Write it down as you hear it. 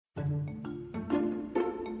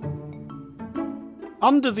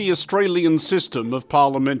Under the Australian system of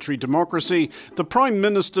parliamentary democracy, the Prime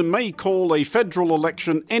Minister may call a federal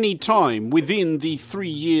election any time within the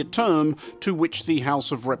 3-year term to which the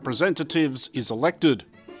House of Representatives is elected.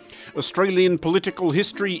 Australian political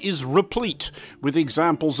history is replete with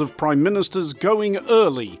examples of Prime Ministers going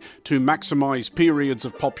early to maximise periods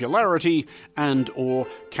of popularity and/or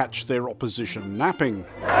catch their opposition napping.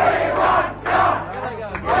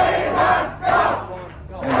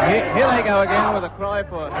 Here they go again with a cry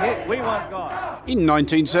for we want God. In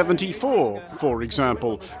 1974, for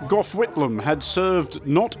example, Gough Whitlam had served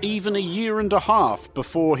not even a year and a half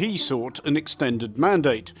before he sought an extended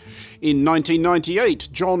mandate. In 1998,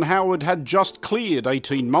 John Howard had just cleared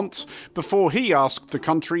 18 months before he asked the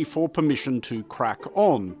country for permission to crack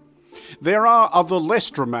on. There are other less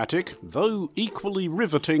dramatic, though equally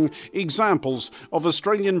riveting, examples of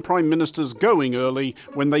Australian Prime Ministers going early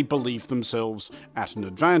when they believe themselves at an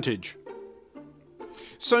advantage.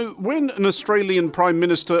 So when an Australian Prime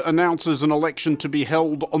Minister announces an election to be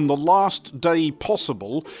held on the last day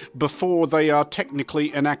possible before they are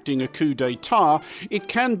technically enacting a coup d'etat, it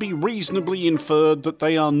can be reasonably inferred that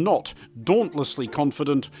they are not dauntlessly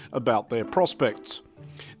confident about their prospects.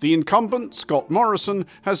 The incumbent, Scott Morrison,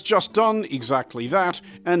 has just done exactly that,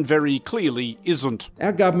 and very clearly isn't.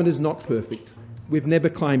 Our government is not perfect. We've never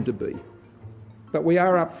claimed to be. But we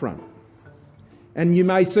are up front. And you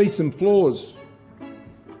may see some flaws,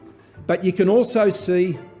 but you can also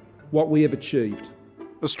see what we have achieved.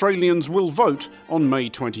 Australians will vote on May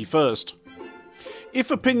 21st. If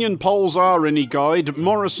opinion polls are any guide,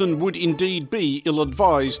 Morrison would indeed be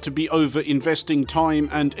ill-advised to be over-investing time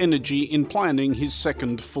and energy in planning his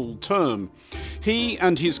second full term. He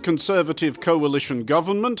and his Conservative coalition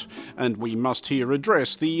government, and we must here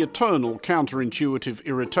address the eternal counterintuitive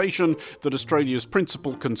irritation that Australia's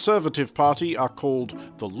principal Conservative party are called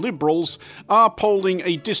the Liberals, are polling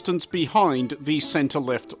a distance behind the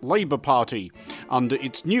centre-left Labor Party, under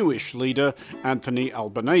its newish leader, Anthony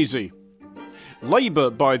Albanese. Labor,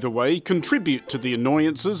 by the way, contribute to the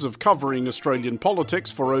annoyances of covering Australian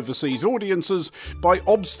politics for overseas audiences by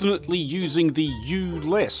obstinately using the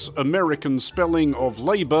U-less American spelling of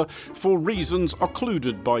Labour for reasons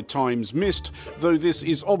occluded by Times Mist, though this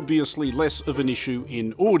is obviously less of an issue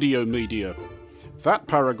in audio media. That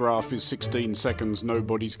paragraph is 16 seconds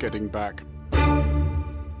nobody's getting back.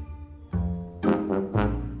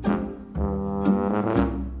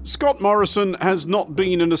 Scott Morrison has not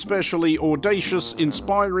been an especially audacious,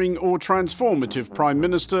 inspiring or transformative Prime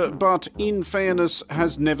Minister, but in fairness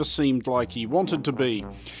has never seemed like he wanted to be.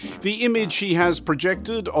 The image he has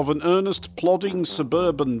projected of an earnest, plodding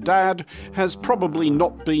suburban dad has probably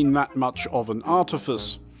not been that much of an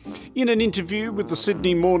artifice. In an interview with the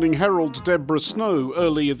Sydney Morning Herald's Deborah Snow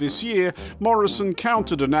earlier this year, Morrison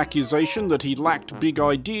countered an accusation that he lacked big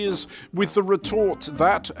ideas with the retort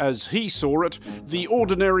that, as he saw it, the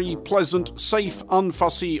ordinary, pleasant, safe,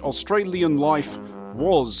 unfussy Australian life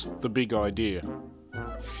was the big idea.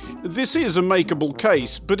 This is a makeable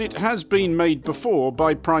case, but it has been made before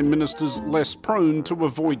by Prime Ministers less prone to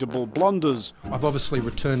avoidable blunders. I've obviously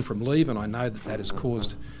returned from leave and I know that that has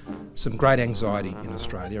caused some great anxiety in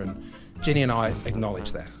Australia, and Jenny and I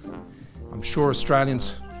acknowledge that. I'm sure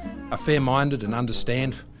Australians are fair-minded and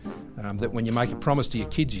understand that when you make a promise to your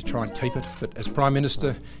kids you try and keep it, but as Prime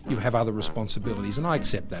Minister you have other responsibilities, and I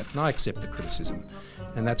accept that, and I accept the criticism.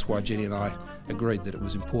 And that's why Jenny and I agreed that it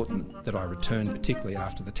was important that I return, particularly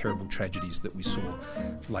after the terrible tragedies that we saw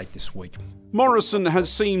late this week. Morrison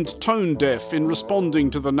has seemed tone-deaf in responding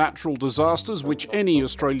to the natural disasters which any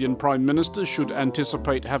Australian Prime Minister should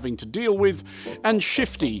anticipate having to deal with, and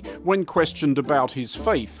shifty when questioned about his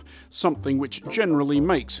faith, something which generally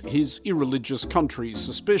makes his irreligious country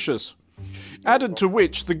suspicious. Added to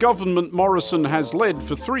which, the government Morrison has led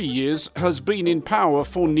for 3 years has been in power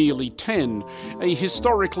for nearly 10, a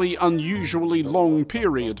historically unusually long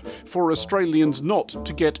period for Australians not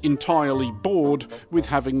to get entirely bored with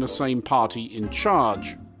having the same party in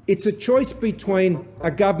charge. It's a choice between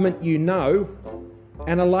a government you know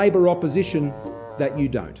and a Labor opposition that you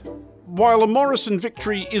don't. While a Morrison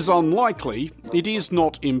victory is unlikely, it is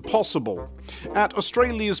not impossible. At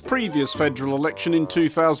Australia's previous federal election in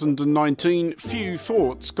 2019, few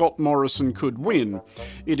thought Scott Morrison could win.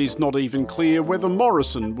 It is not even clear whether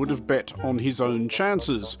Morrison would have bet on his own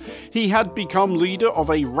chances. He had become leader of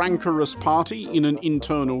a rancorous party in an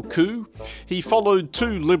internal coup. He followed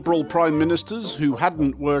 2 Liberal Prime Ministers who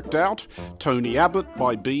hadn't worked out, Tony Abbott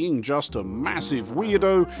by being just a massive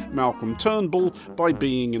weirdo, Malcolm Turnbull by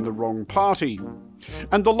being in the wrong party.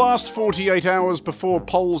 And the last 48 hours before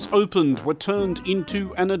polls opened were turned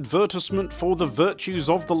into an advertisement for the virtues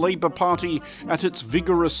of the Labour Party at its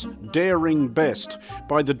vigorous, daring best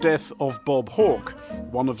by the death of Bob Hawke,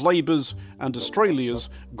 one of Labour's and Australia's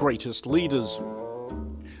greatest leaders.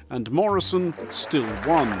 And Morrison still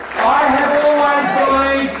won. I have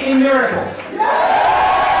always believed in miracles.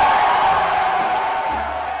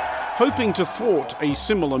 Hoping to thwart a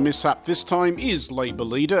similar mishap this time is Labour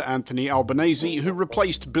leader Anthony Albanese, who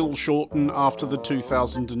replaced Bill Shorten after the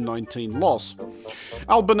 2019 loss.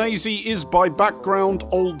 Albanese is by background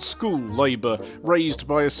old school Labour, raised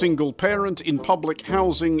by a single parent in public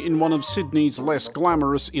housing in one of Sydney's less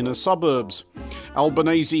glamorous inner suburbs.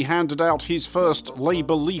 Albanese handed out his first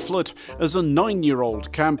Labour leaflet as a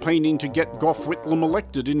 9-year-old campaigning to get Gough Whitlam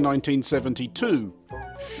elected in 1972.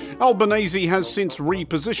 Albanese has since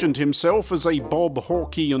repositioned himself as a Bob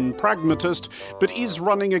Hawkean pragmatist, but is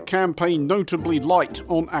running a campaign notably light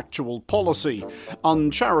on actual policy.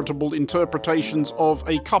 Uncharitable interpretations of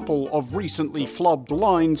a couple of recently flubbed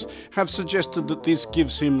lines have suggested that this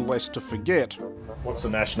gives him less to forget. What's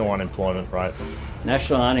the national unemployment rate?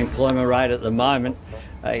 National unemployment rate at the moment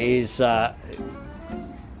is, I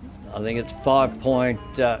think it's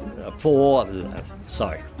 5.4.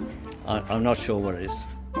 Sorry, I'm not sure what it is.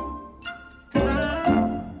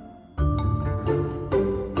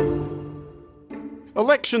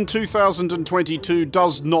 Election 2022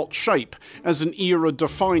 does not shape as an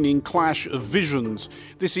era-defining clash of visions.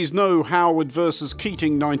 This is no Howard versus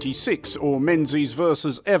Keating 96, or Menzies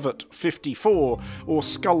versus Evatt 54, or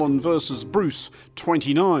Scullin versus Bruce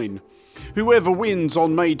 29. Whoever wins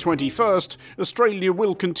on May 21st, Australia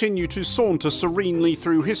will continue to saunter serenely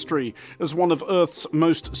through history as one of Earth's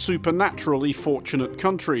most supernaturally fortunate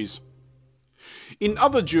countries. In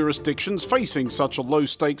other jurisdictions facing such a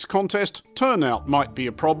low-stakes contest, turnout might be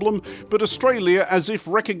a problem, but Australia, as if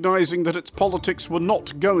recognising that its politics were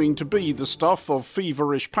not going to be the stuff of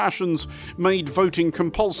feverish passions, made voting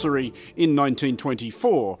compulsory in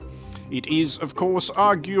 1924. It is, of course,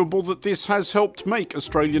 arguable that this has helped make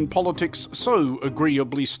Australian politics so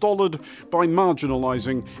agreeably stolid by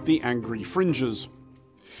marginalising the angry fringes.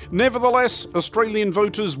 Nevertheless, Australian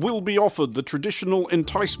voters will be offered the traditional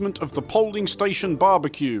enticement of the polling station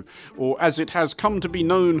barbecue, or as it has come to be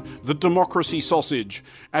known, the democracy sausage,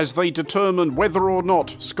 as they determine whether or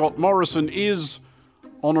not Scott Morrison is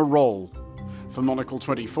on a roll. For Monocle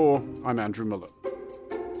 24, I'm Andrew Mullett.